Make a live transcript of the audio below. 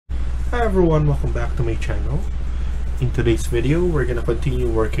Hi everyone, welcome back to my channel. In today's video, we're gonna continue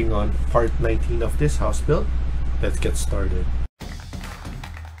working on part 19 of this house build. Let's get started.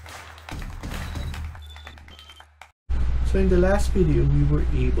 So in the last video, we were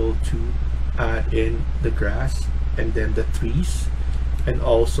able to add in the grass and then the trees, and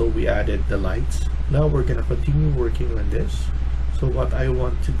also we added the lights. Now we're gonna continue working on this. So what I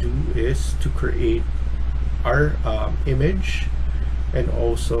want to do is to create our image and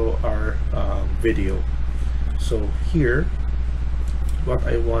also our video. So here what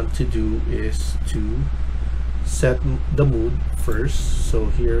I want to do is to set the mood first. So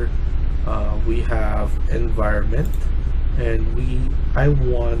here we have environment, and I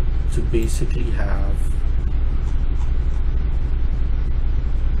want to basically have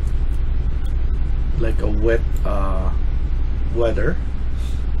like a wet weather,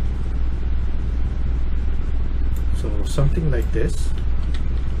 so something like this,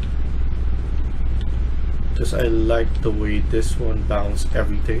 because I like the way this one bounced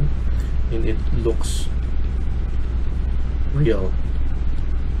everything and it looks real.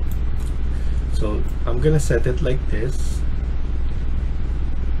 So I'm gonna set it like this,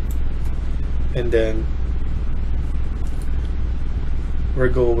 and then we're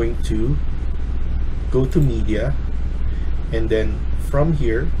going to go to media, and then from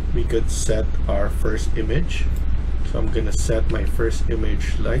here we could set our first image. So I'm gonna set my first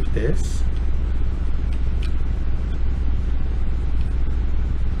image like this,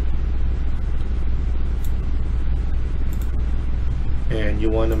 and you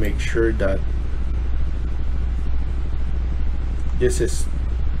want to make sure that this is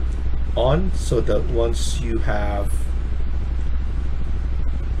on, so that once you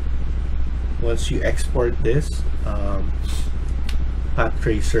export this, path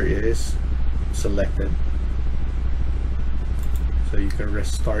tracer is selected. So you can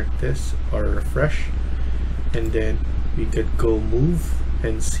restart this or refresh, and then we could go move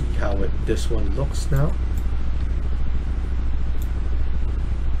and see how this one looks now.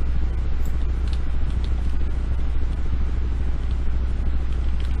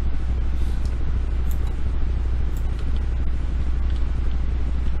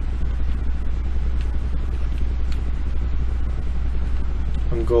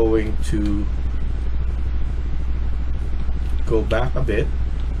 I'm going to go back a bit,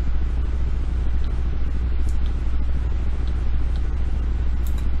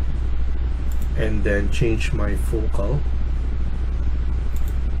 and then change my focal,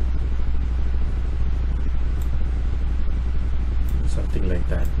 something like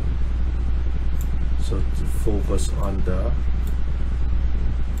that, so to focus on the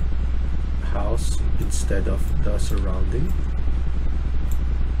house instead of the surrounding.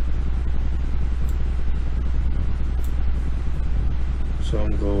 So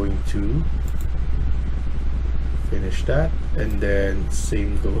I'm going to finish that, and then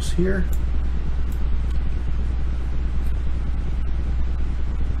same goes here.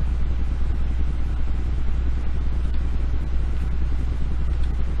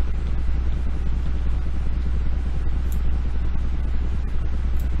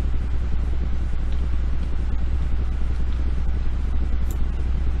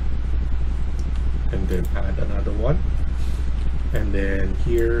 And then add another one. And then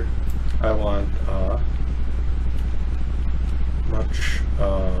here I want much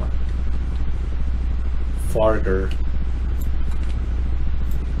farther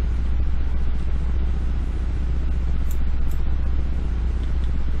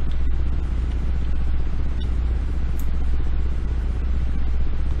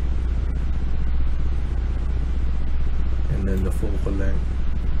and then the focal length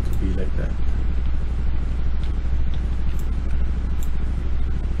to be like that.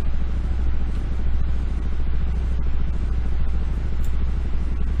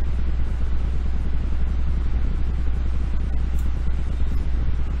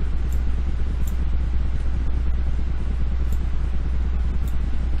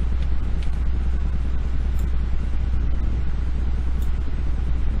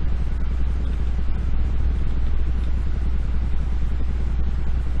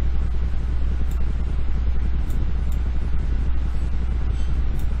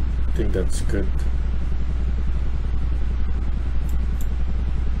 I think that's good.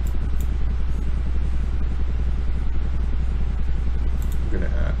 I'm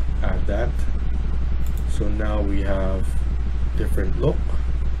gonna add that. So now we have different look.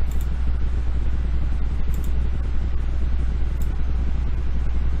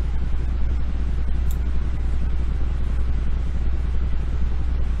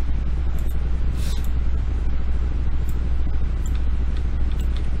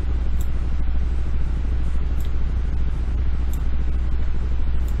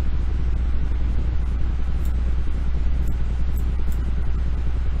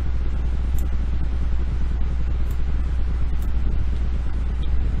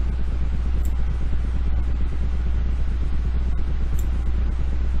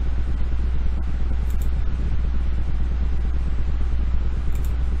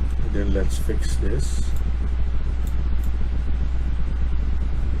 let's fix this.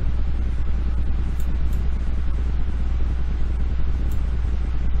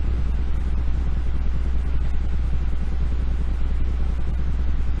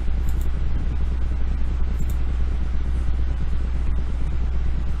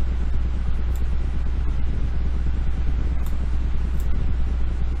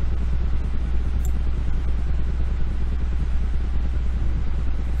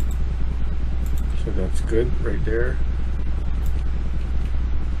 So that's good right there.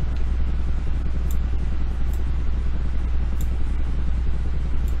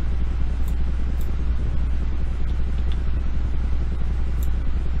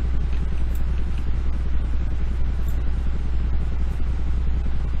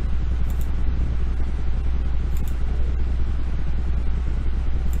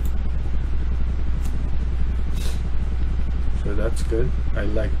 So that's good. I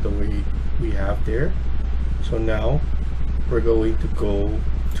like the way we have there. So now we're going to go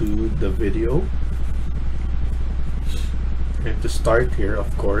to the video, and to start here,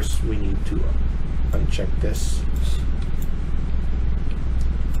 of course, we need to uncheck this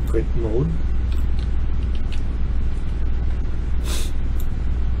quit mode,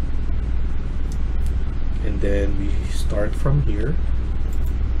 and then we start from here.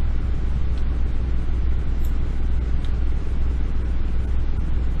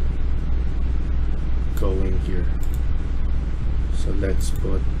 Going here. So let's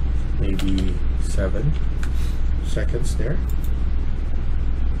put maybe 7 seconds there.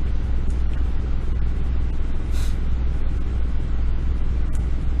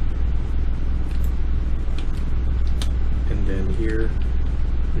 And then here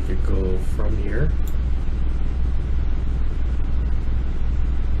we could go from here.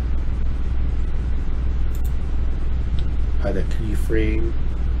 Add a keyframe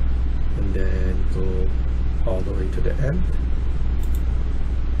and then go all the way to the end.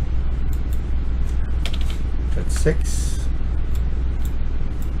 That's 6.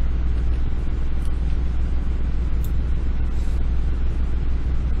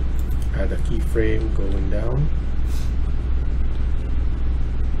 Add a keyframe going down.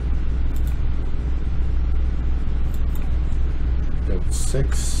 That's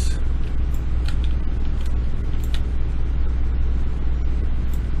 6.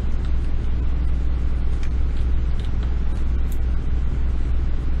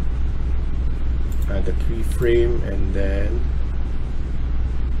 Add a keyframe and then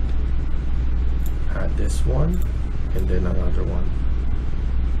add this one and then another one.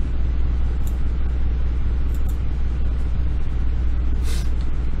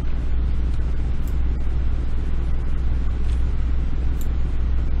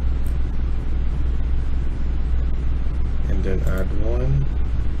 And then add one.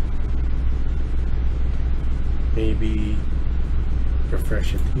 Maybe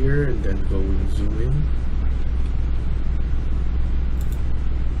refresh it here and then go and zoom in.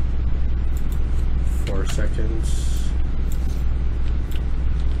 4 seconds.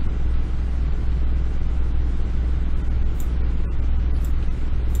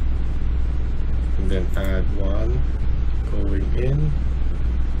 And then add one going in.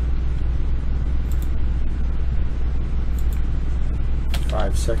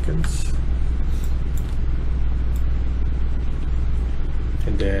 Five seconds.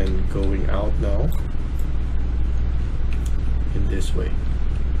 And then going out now in this way.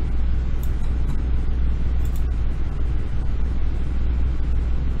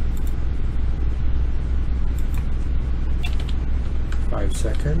 Five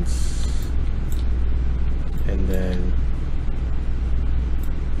seconds, and then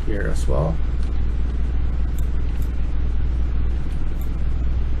here as well.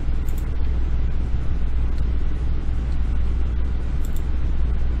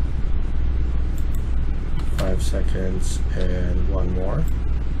 Seconds and one more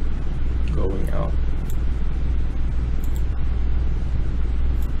going out.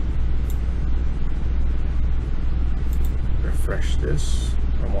 Refresh this.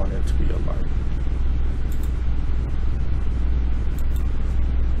 I want it to be aligned.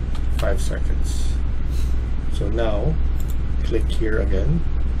 5 seconds. So now click here again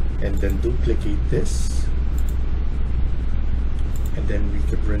and then duplicate this, and then we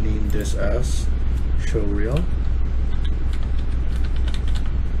could rename this as show reel,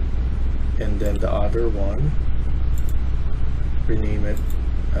 and then the other one rename it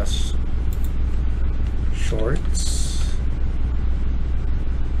as shorts,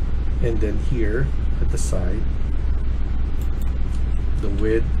 and then here at the side the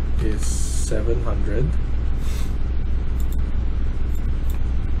width is 700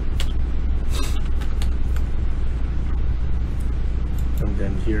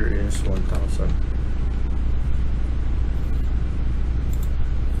 then here is 1000.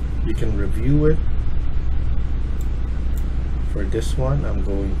 You can review it. For this one, I'm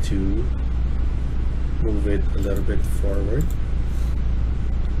going to move it a little bit forward.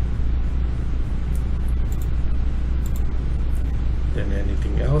 Then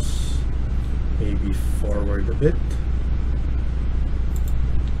anything else, maybe forward a bit.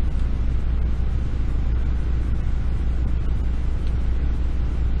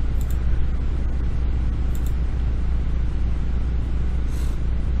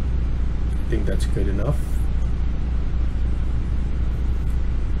 I think that's good enough.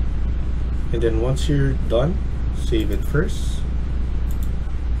 And then once you're done, save it first.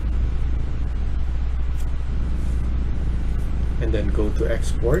 And then go to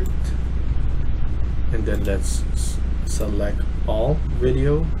export. And then let's select all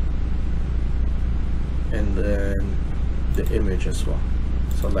video. And then the image as well.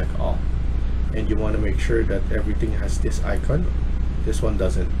 Select all. And you want to make sure that everything has this icon. This one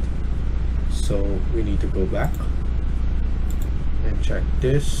doesn't. So we need to go back and check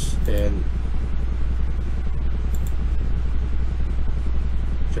this and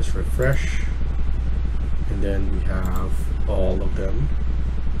just refresh, and then we have all of them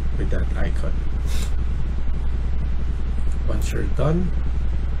with that icon. Once you're done,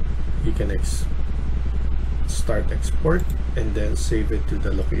 you can start export and then save it to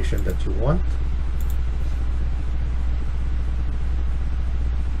the location that you want.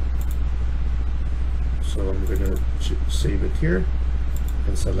 So I'm gonna save it here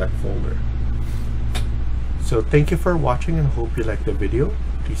and select folder. So thank you for watching and hope you liked the video.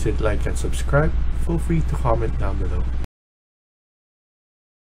 Please hit like and subscribe. Feel free to comment down below.